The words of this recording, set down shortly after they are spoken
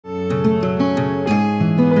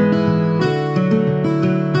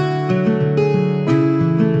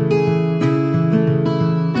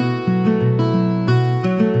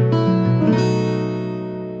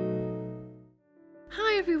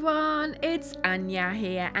Anja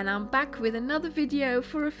here, and I'm back with another video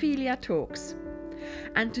for Ophelia Talks.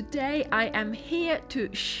 And today I am here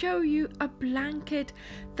to show you a blanket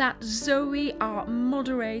that Zoe, our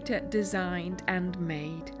moderator, designed and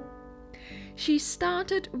made. She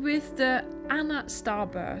started with the Anna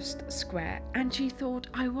Starburst square and she thought,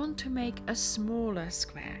 I want to make a smaller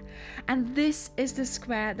square, and this is the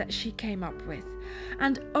square that she came up with.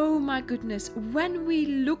 And oh my goodness, when we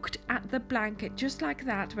looked at the blanket just like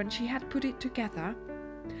that, when she had put it together,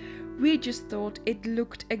 we just thought it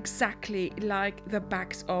looked exactly like the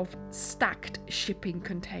backs of stacked shipping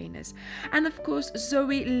containers. And of course,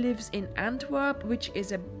 Zoe lives in Antwerp, which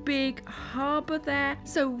is a big harbour there.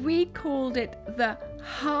 So we called it the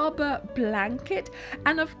Harbour blanket.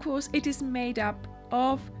 And of course, it is made up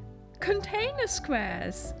of container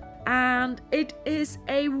squares. And it is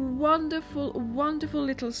a wonderful, wonderful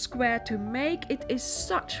little square to make. It is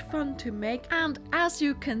such fun to make. And as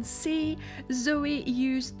you can see, Zoe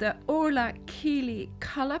used the Orla Keeley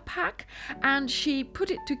color pack and she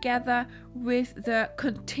put it together with the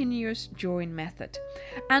continuous join method.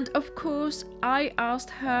 And of course, I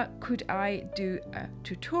asked her, could I do a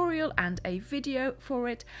tutorial and a video for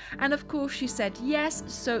it? And of course, she said yes.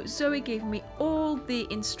 So Zoe gave me all the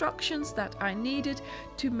instructions that I needed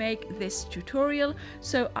to make this tutorial.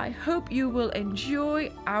 So I hope you will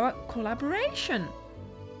enjoy our collaboration.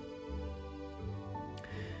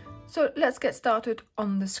 So let's get started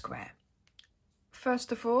on the square.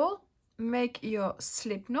 First of all, make your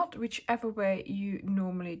slip knot whichever way you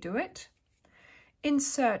normally do it.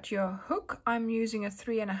 Insert your hook. I'm using a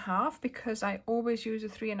 3.5 because I always use a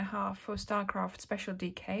 3.5 for Starcraft Special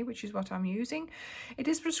DK, which is what I'm using. It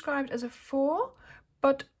is prescribed as a 4,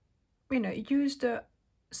 but you know, use the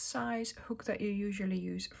size hook that you usually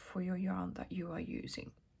use for your yarn that you are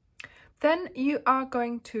using. Then you are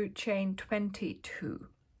going to chain 22.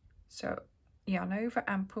 So yarn over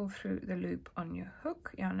and pull through the loop on your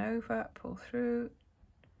hook, yarn over, pull through,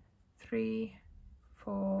 3,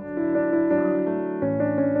 4,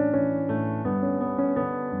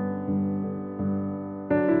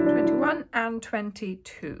 5, 21 and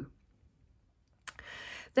 22.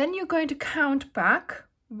 Then you're going to count back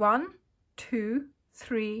 1, 2,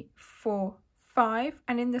 3, 4, 5,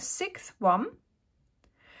 and in the 6th one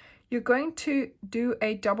you're going to do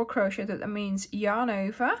a double crochet. That means yarn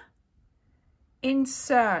over,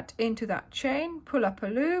 insert into that chain, pull up a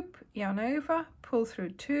loop, yarn over, pull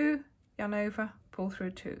through 2, yarn over, pull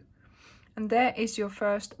through 2, and there is your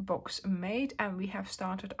first box made, and we have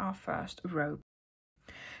started our first row.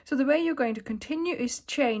 So the way you're going to continue is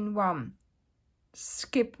chain 1,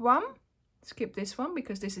 skip 1, skip this one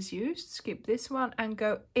because this is used, skip this one and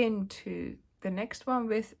go into the next one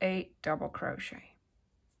with a double crochet.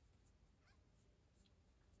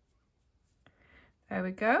 There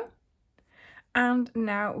we go. And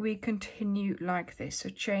now we continue like this. So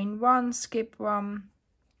chain 1, skip 1,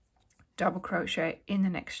 double crochet in the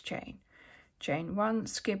next chain. Chain 1,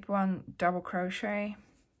 skip 1, double crochet.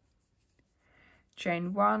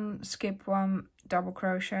 Chain 1, skip 1, double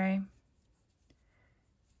crochet.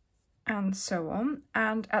 And so on.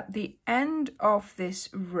 And at the end of this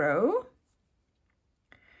row,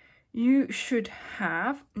 you should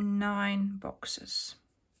have 9 boxes.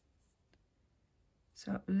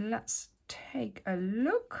 So let's take a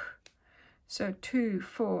look. So 2,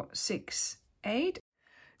 4, 6, 8.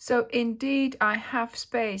 So indeed I have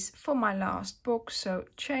space for my last box. So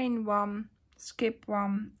chain 1, skip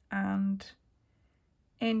 1 and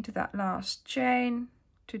into that last chain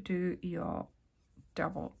to do your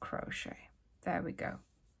double crochet. There we go.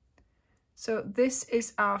 So this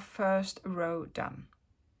is our first row done.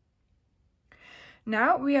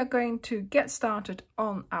 Now we are going to get started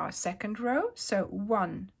on our second row. So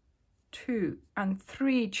 1, 2 and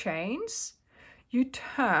 3 chains. You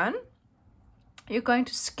turn, you're going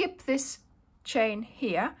to skip this chain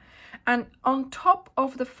here, and on top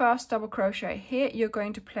of the first double crochet here you're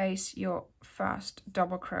going to place your first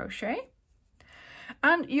double crochet,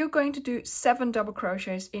 and you're going to do 7 double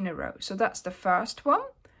crochets in a row. So that's the first one,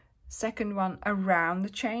 second one around the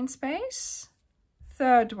chain space,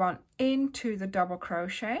 third one into the double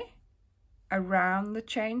crochet, around the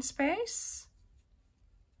chain space,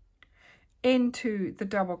 into the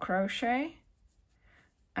double crochet,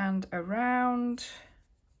 and around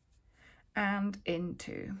and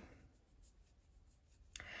into.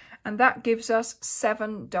 And that gives us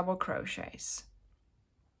 7 double crochets.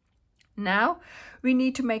 Now we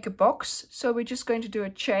need to make a box, so we're just going to do a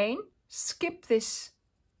chain, skip this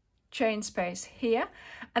chain space here,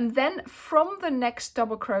 and then from the next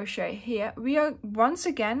double crochet here we are once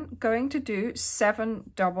again going to do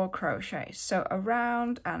 7 double crochets. So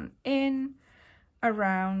around and in,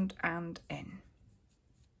 around and in.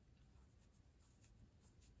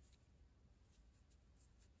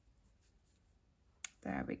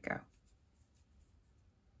 There we go.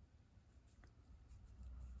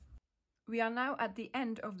 We are now at the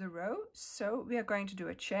end of the row, so we are going to do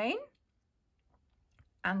a chain.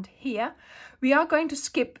 And here we are going to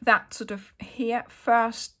skip that sort of here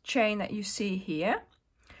first chain that you see here.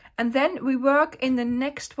 And then we work in the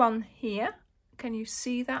next one here. Can you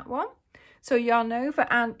see that one? So yarn over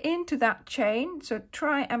and into that chain. So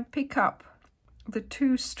try and pick up the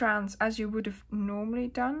 2 strands as you would have normally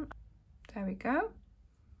done. There we go.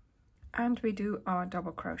 And we do our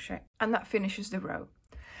double crochet, and that finishes the row.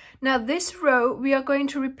 Now this row we are going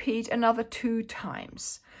to repeat another 2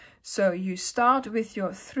 times. So you start with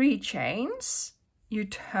your 3 chains, you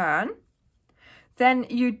turn, then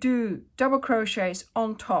you do double crochets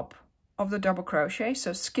on top of the double crochet,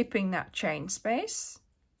 so skipping that chain space.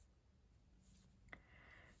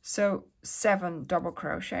 So 7 double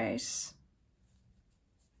crochets.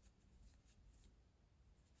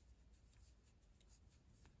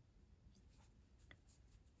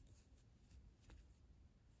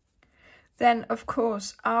 Then, of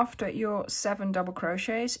course, after your 7 double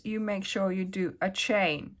crochets, you make sure you do a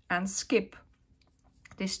chain and skip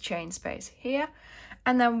this chain space here.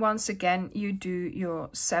 And then once again, you do your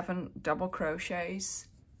 7 double crochets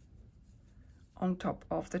on top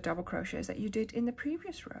of the double crochets that you did in the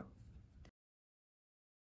previous row.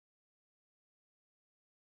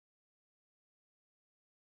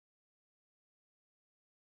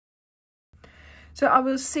 So I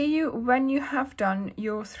will see you when you have done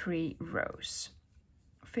your 3 rows.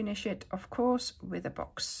 Finish it, of course, with a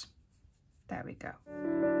box. There we go.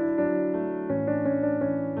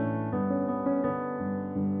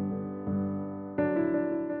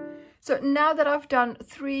 So now that I've done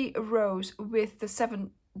 3 rows with the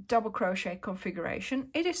 7 double crochet configuration,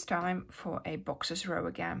 it is time for a boxes row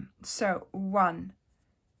again. So 1,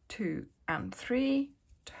 2 and 3,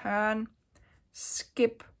 turn,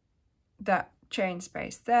 skip that chain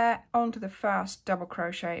space there onto the first double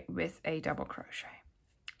crochet with a double crochet.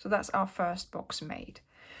 So that's our first box made.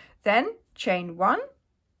 Then chain 1,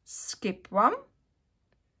 skip 1,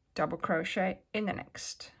 double crochet in the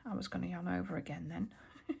next. I was going to yarn over again then.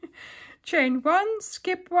 Chain 1,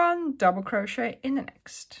 skip 1, double crochet in the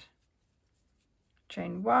next.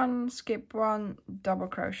 Chain 1, skip 1, double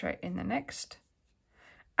crochet in the next,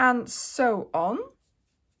 and so on.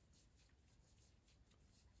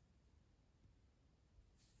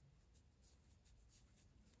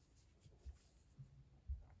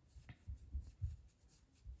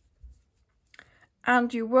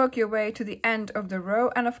 And you work your way to the end of the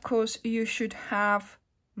row, and of course you should have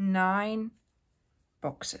 9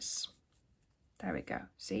 boxes. There we go.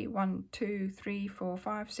 See, 1, 2, 3, 4,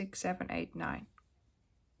 5, 6, 7, 8, 9.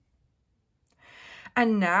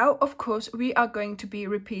 And now, of course, we are going to be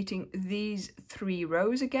repeating these 3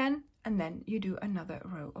 rows again, and then you do another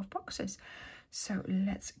row of boxes. So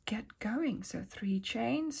let's get going. So 3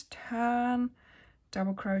 chains, turn,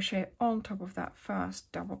 double crochet on top of that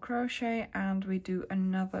first double crochet, and we do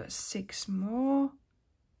another 6 more.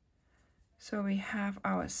 So we have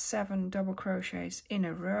our 7 double crochets in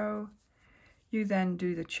a row. You then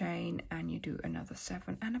do the chain and you do another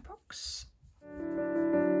 7 and a box.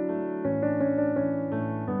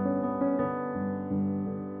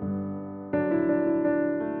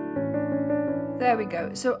 There we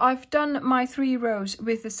go. So I've done my 3 rows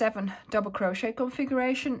with the 7 double crochet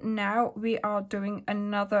configuration. Now we are doing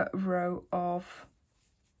another row of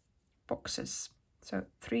boxes. So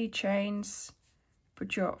 3 chains,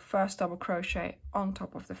 put your first double crochet on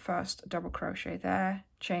top of the first double crochet there,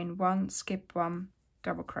 chain 1, skip 1,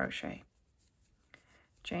 double crochet.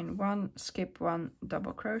 Chain 1, skip 1,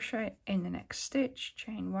 double crochet in the next stitch,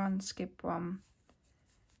 chain 1, skip 1,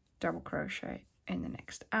 double crochet in the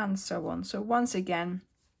next, and so on. So once again,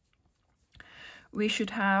 we should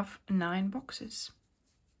have 9 boxes.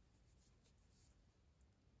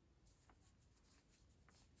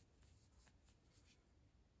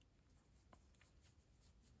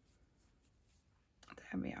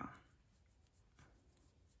 There we are.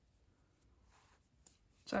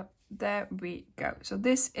 So there we go. So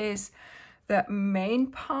this is the main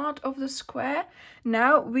part of the square.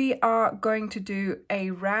 Now we are going to do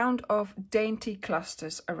a round of dainty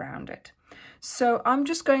clusters around it. So I'm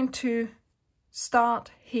just going to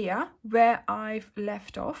start here where I've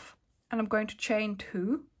left off, and I'm going to chain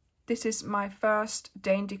 2. This is my first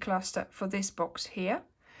dainty cluster for this box here.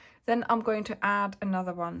 Then I'm going to add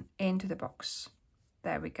another one into the box.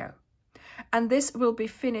 There we go. And this will be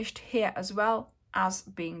finished here as well as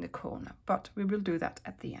being the corner, but we will do that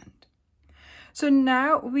at the end. So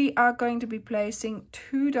now we are going to be placing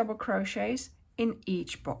 2 double crochets in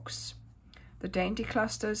each box. The dainty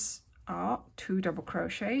clusters are 2 double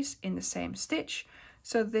crochets in the same stitch.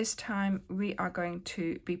 So this time we are going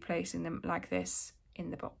to be placing them like this in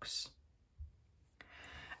the box.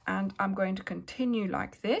 And I'm going to continue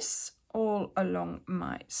like this all along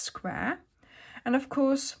my square. And of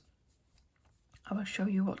course, I will show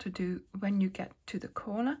you what to do when you get to the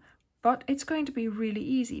corner, but it's going to be really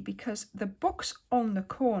easy because the box on the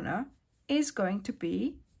corner is going to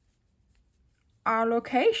be our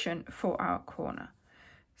location for our corner.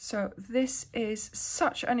 So this is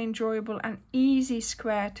such an enjoyable and easy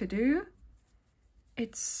square to do.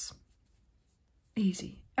 It's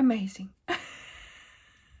easy, amazing.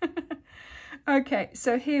 Okay,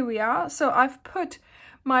 so here we are. So I've put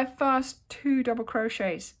my first 2 double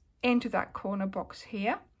crochets into that corner box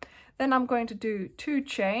here. Then I'm going to do 2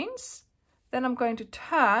 chains. Then I'm going to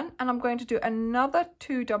turn and I'm going to do another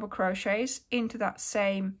 2 double crochets into that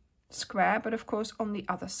same square, but of course on the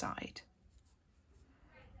other side.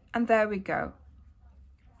 And there we go,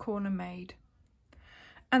 corner made.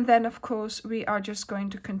 And then of course we are just going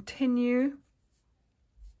to continue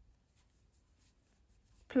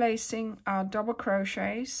placing our double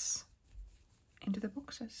crochets into the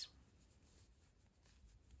boxes.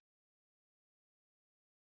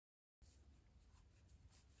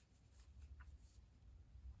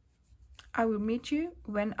 I will meet you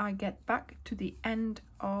when I get back to the end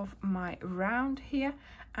of my round here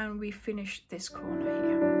and we finish this corner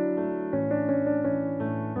here.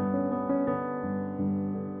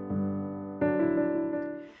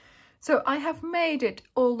 So I have made it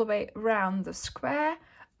all the way around the square.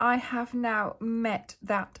 I have now met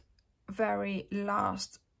that very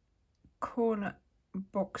last corner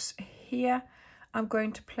box here. I'm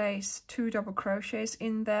going to place 2 double crochets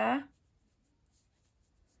in there.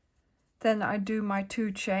 Then I do my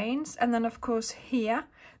 2 chains, and then of course here,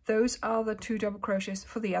 those are the 2 double crochets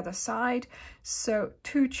for the other side. So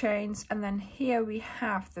 2 chains, and then here we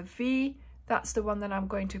have the V. That's the one that I'm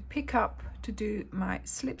going to pick up to do my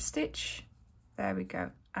slip stitch. There we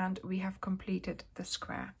go. And we have completed the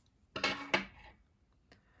square.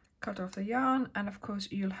 Cut off the yarn, and of course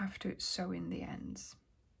you'll have to sew in the ends.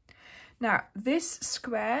 Now this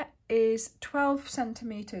square is 12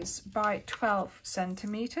 centimeters by 12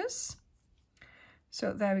 centimeters.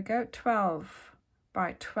 So there we go, 12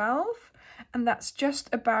 by 12, and that's just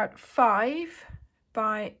about 5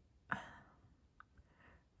 by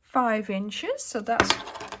 5 inches. So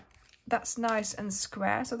that's nice and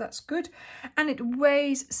square, so that's good. And it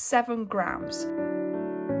weighs 7 grams.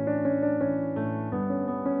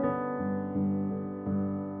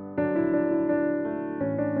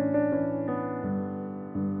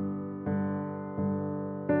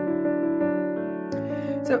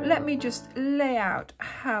 So let me just lay out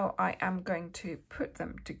how I am going to put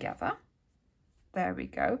them together. There we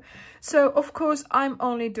go. So of course I'm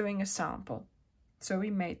only doing a sample. So we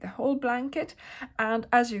made the whole blanket, and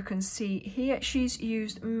as you can see here, she's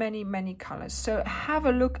used many colors. So have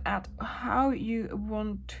a look at how you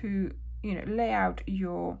want to, lay out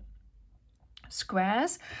your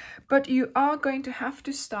squares, but you are going to have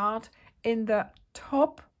to start in the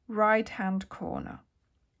top right hand corner.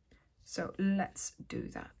 So let's do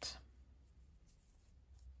that.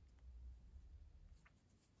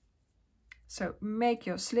 So make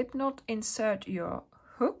your slip knot, insert your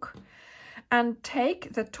hook, and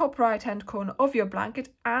take the top right hand corner of your blanket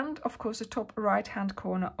and of course the top right hand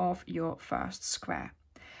corner of your first square.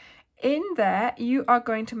 In there you are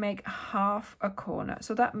going to make half a corner.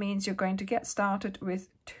 So that means you're going to get started with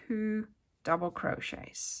 2 double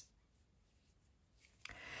crochets.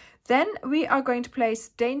 Then we are going to place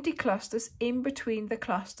dainty clusters in between the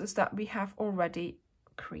clusters that we have already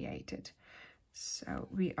created. So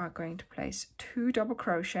we are going to place 2 double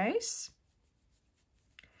crochets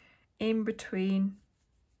in between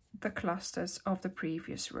the clusters of the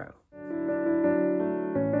previous row.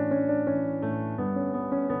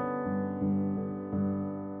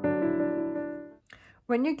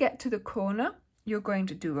 When you get to the corner, you're going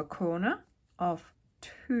to do a corner of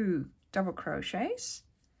 2 double crochets,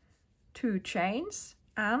 2 chains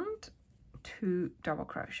and 2 double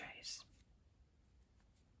crochets.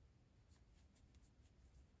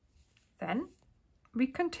 Then we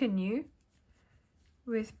continue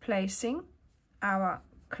with placing our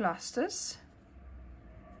clusters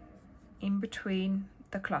in between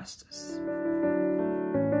the clusters.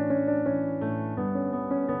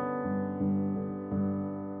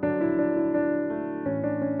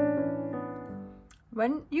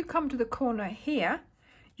 When you come to the corner here,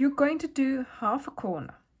 you're going to do half a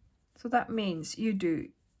corner. So that means you do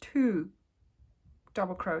 2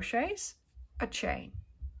 double crochets, a chain,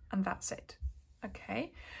 and that's it.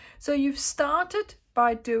 Okay, so you've started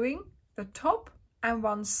by doing the top and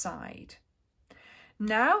one side.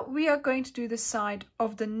 Now we are going to do the side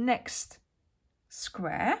of the next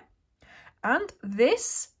square, and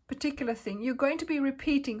this particular thing you're going to be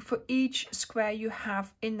repeating for each square you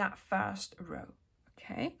have in that first row.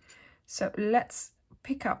 Okay, so let's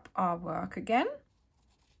pick up our work again,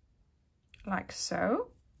 like so.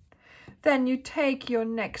 Then you take your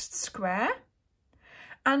next square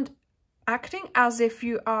and, acting as if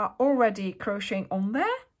you are already crocheting on there,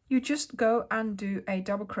 you just go and do a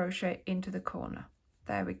double crochet into the corner.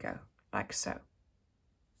 There we go, like so.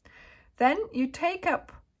 Then you take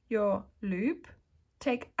up your loop,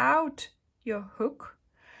 take out your hook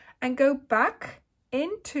and go back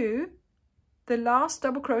into the last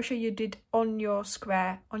double crochet you did on your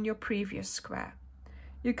square, on your previous square.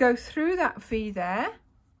 You go through that V there,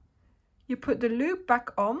 you put the loop back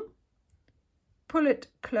on, pull it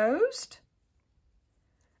closed,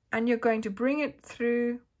 and you're going to bring it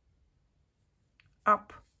through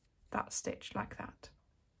up that stitch like that.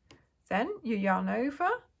 Then you yarn over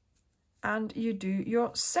and you do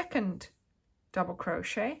your second double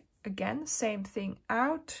crochet. Again, same thing,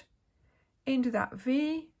 out into that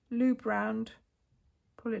V, loop round,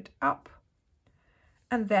 pull it up,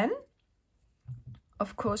 and then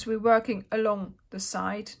of course we're working along the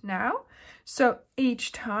side now, so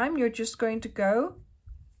each time you're just going to go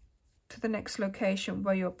to the next location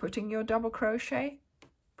where you're putting your double crochet,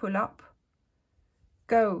 pull up,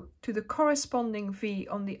 go to the corresponding V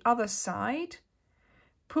on the other side,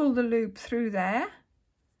 pull the loop through there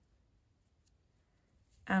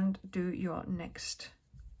and do your next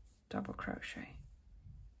double crochet.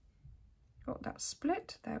 Oh, that's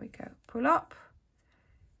split, there we go. Pull up,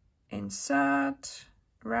 insert,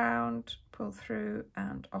 round, pull through,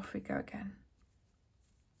 and off we go again.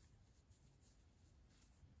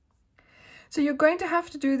 So you're going to have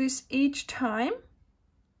to do this each time,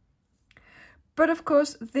 but of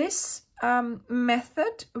course this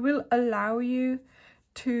method will allow you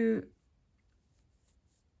to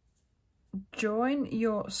join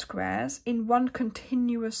your squares in one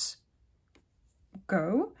continuous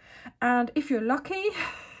go, and if you're lucky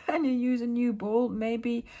and you use a new ball,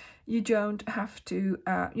 maybe you don't have to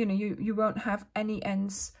you won't have any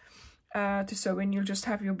ends to sew in. You'll just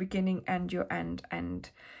have your beginning and your end.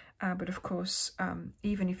 But of course,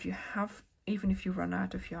 even if you run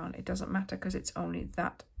out of yarn, it doesn't matter, because it's only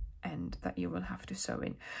that end that you will have to sew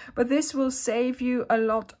in. But this will save you a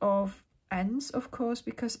lot of ends, of course,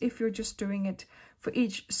 because if you're just doing it for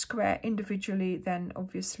each square individually, then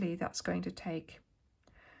obviously that's going to take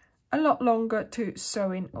a lot longer to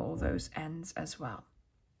sew in all those ends as well.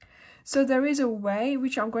 So there is a way,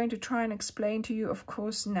 which I'm going to try and explain to you, of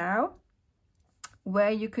course, now,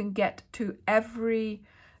 where you can get to every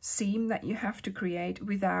seam that you have to create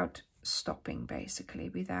without stopping, basically,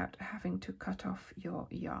 without having to cut off your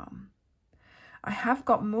yarn. I have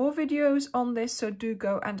got more videos on this, so do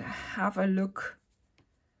go and have a look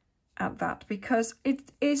at that, because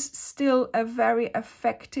it is still a very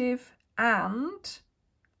effective, and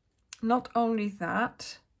not only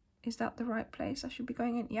that, is that the right place I should be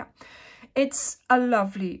going in? Yeah, it's a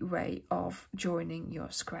lovely way of joining your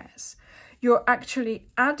squares. You're actually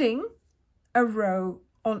adding a row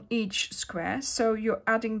on each square, so you're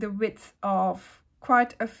adding the width of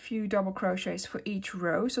quite a few double crochets for each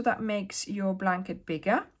row, so that makes your blanket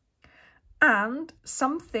bigger. And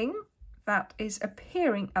something that is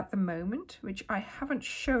appearing at the moment, which I haven't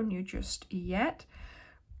shown you just yet,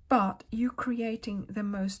 but you're creating the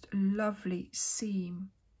most lovely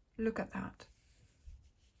seam. Look at that.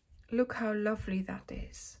 Look how lovely that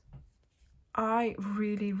is. I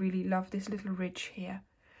really, really love this little ridge here.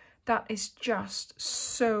 That is just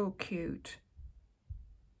so cute.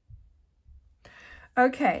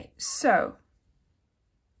 Okay, so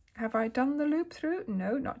have I done the loop through?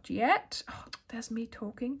 No, not yet. Oh, there's me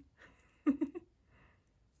talking.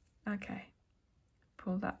 Okay,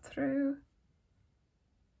 pull that through.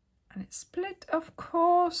 And it's split, of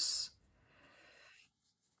course.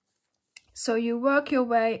 So you work your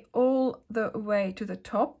way all the way to the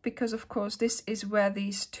top, because of course this is where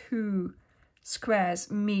these two squares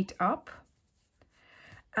meet up.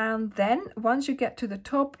 And then once you get to the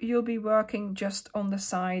top, you'll be working just on the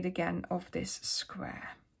side again of this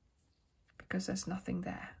square, because there's nothing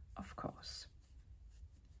there, of course.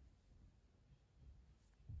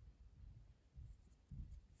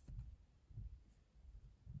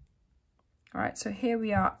 All right, so here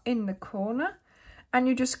we are in the corner, and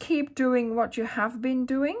you just keep doing what you have been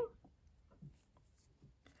doing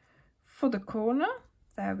for the corner.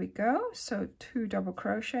 There we go. So 2 double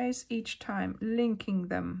crochets each time, linking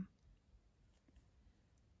them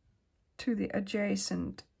to the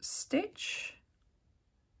adjacent stitch.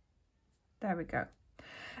 There we go.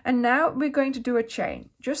 And now we're going to do a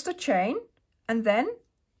chain, just a chain, and then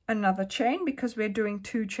another chain, because we're doing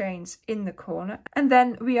 2 chains in the corner. And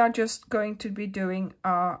then we are just going to be doing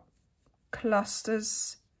our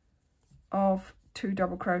clusters of 2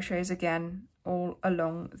 double crochets again, all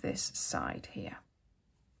along this side here.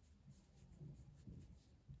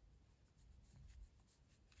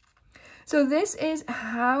 So this is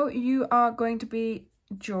how you are going to be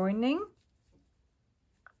joining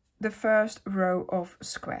the first row of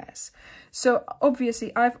squares. So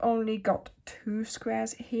obviously I've only got 2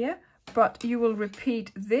 squares here, but you will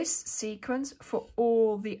repeat this sequence for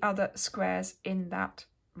all the other squares in that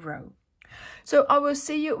row. So I will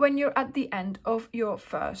see you when you're at the end of your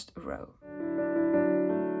first row.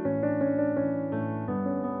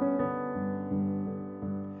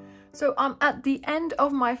 So I'm at the end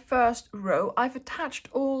of my first row. I've attached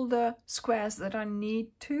all the squares that I need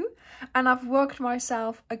to, and I've worked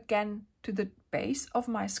myself again to the base of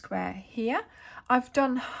my square here. I've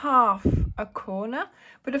done half a corner,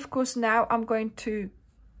 but of course now I'm going to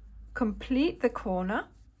complete the corner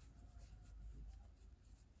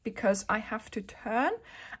because I have to turn,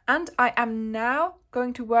 and I am now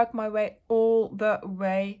going to work my way all the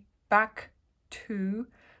way back to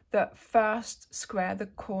the first square, the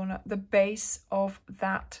corner, the base of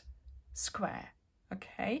that square.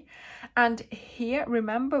 Okay, and here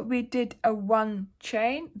remember we did a 1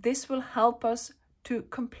 chain. This will help us to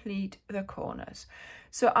complete the corners.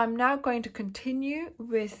 So I'm now going to continue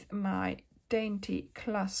with my dainty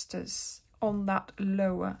clusters on that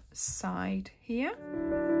lower side here.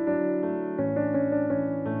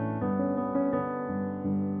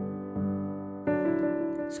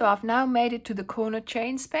 So I've now made it to the corner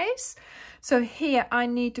chain space. So here I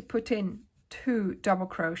need to put in 2 double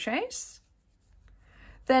crochets.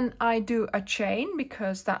 Then I do a chain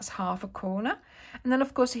because that's half a corner. And then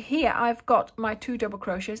of course here I've got my 2 double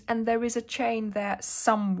crochets and there is a chain there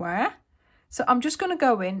somewhere. So I'm just going to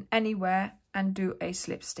go in anywhere and do a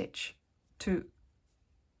slip stitch to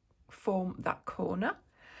form that corner.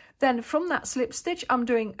 Then from that slip stitch I'm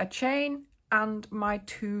doing a chain and my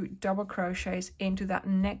 2 double crochets into that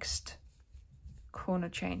next corner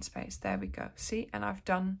chain space. There we go. See, and I've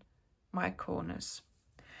done my corners.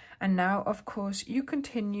 And now of course you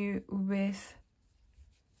continue with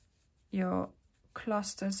your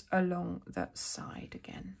clusters along the side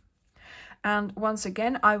again. And once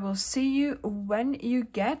again I will see you when you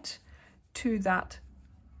get to that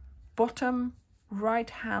bottom right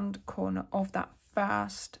hand corner of that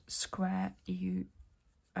first square you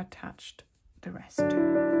attached the rest to.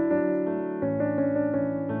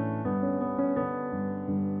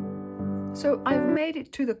 So I've made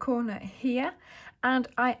it to the corner here, and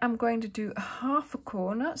I am going to do half a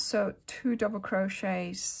corner, so 2 double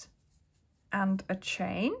crochets and a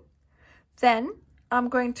chain. Then I'm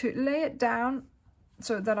going to lay it down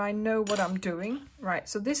so that I know what I'm doing. Right,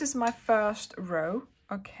 so this is my first row,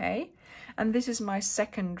 okay, and this is my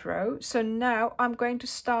second row. So now I'm going to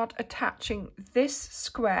start attaching this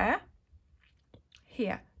square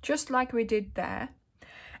here, just like we did there.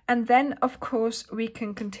 And then of course we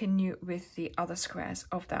can continue with the other squares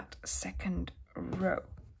of that second row.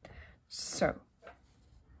 So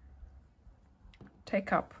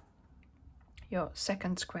take up your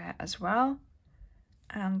second square as well,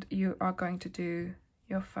 and you are going to do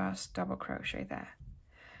your first double crochet there.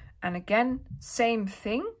 And again, same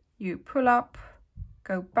thing, you pull up,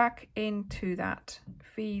 go back into that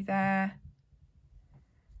V there,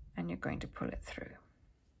 and you're going to pull it through.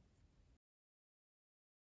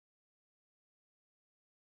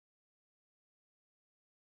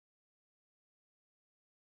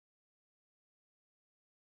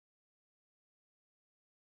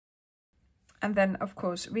 And then of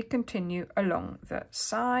course we continue along the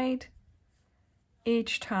side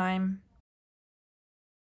each time,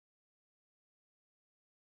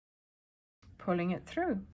 pulling it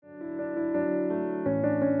through.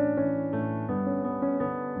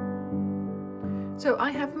 So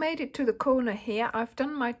I have made it to the corner here. I've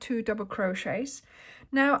done my 2 double crochets.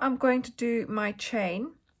 Now I'm going to do my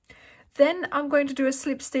chain. Then I'm going to do a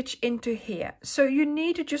slip stitch into here. So you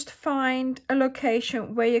need to just find a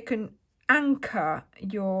location where you can anchor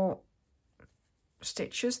your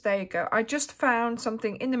stitches. There you go. I just found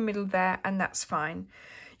something in the middle there, and that's fine.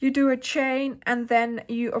 You do a chain, and then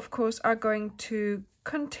you of course are going to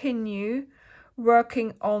continue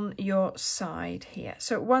working on your side here.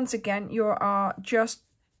 So once again you are just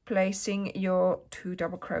placing your 2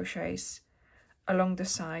 double crochets along the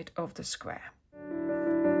side of the square.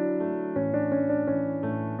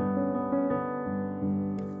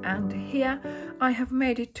 And here I have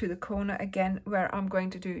made it to the corner again, where I'm going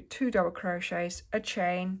to do 2 double crochets, a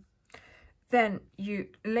chain, then you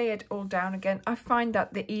lay it all down again. I find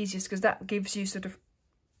that the easiest because that gives you sort of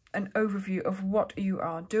an overview of what you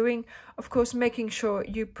are doing. Of course, making sure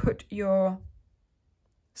you put your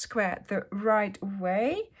square the right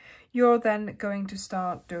way. You're then going to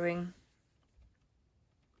start doing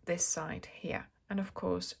this side here, and of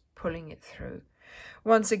course pulling it through.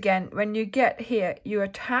 Once again, when you get here, you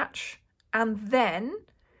attach, and then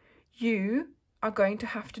you are going to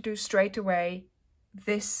have to do straight away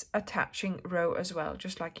this attaching row as well,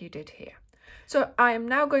 just like you did here. So I am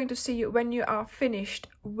now going to see you when you are finished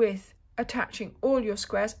with attaching all your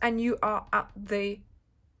squares and you are at the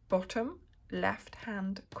bottom left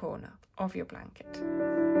hand corner of your blanket.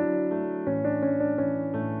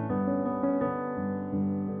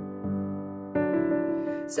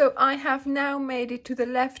 So I have now made it to the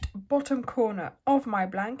left bottom corner of my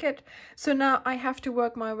blanket. So now I have to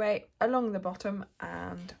work my way along the bottom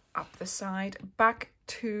and up the side back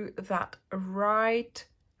to that right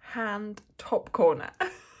hand top corner.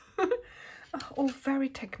 Oh, very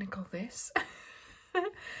technical this.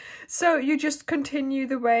 So you just continue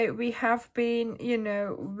the way we have been, you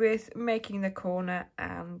know, with making the corner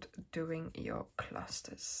and doing your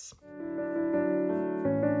clusters.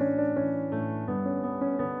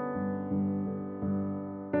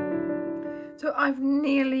 So I've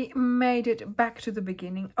nearly made it back to the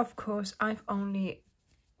beginning. Of course, I've only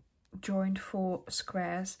joined 4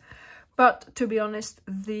 squares, but to be honest,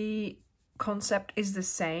 the concept is the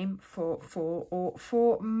same for 4 or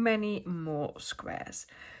for many more squares.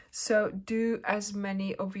 So do as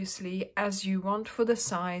many, obviously, as you want for the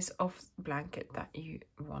size of blanket that you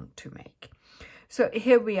want to make. So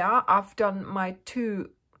here we are. I've done my 2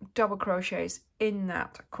 double crochets in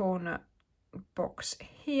that corner box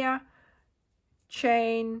here.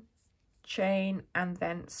 Chain, chain, and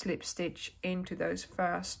then slip stitch into those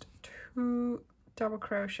first 2 double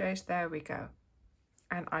crochets. There we go,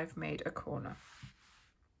 and I've made a corner.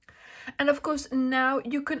 And of course, now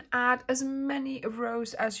you can add as many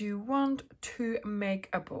rows as you want to make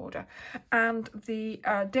a border, and the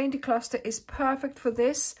dainty cluster is perfect for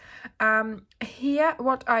this. Here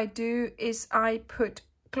what I do is I put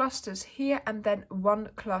clusters here and then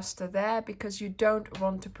 1 cluster there, because you don't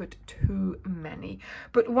want to put too many.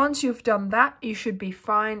 But once you've done that, you should be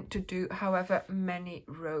fine to do however many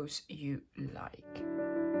rows you like.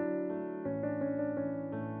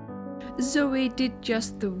 Zoe did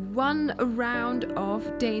just the 1 round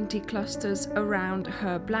of dainty clusters around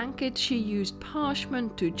her blanket. She used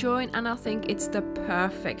parchment to join, and I think it's the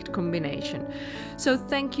perfect combination. So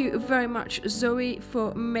thank you very much, Zoe,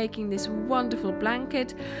 for making this wonderful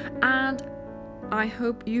blanket, and I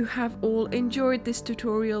hope you have all enjoyed this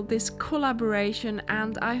tutorial, this collaboration,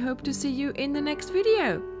 and I hope to see you in the next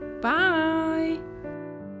video. Bye!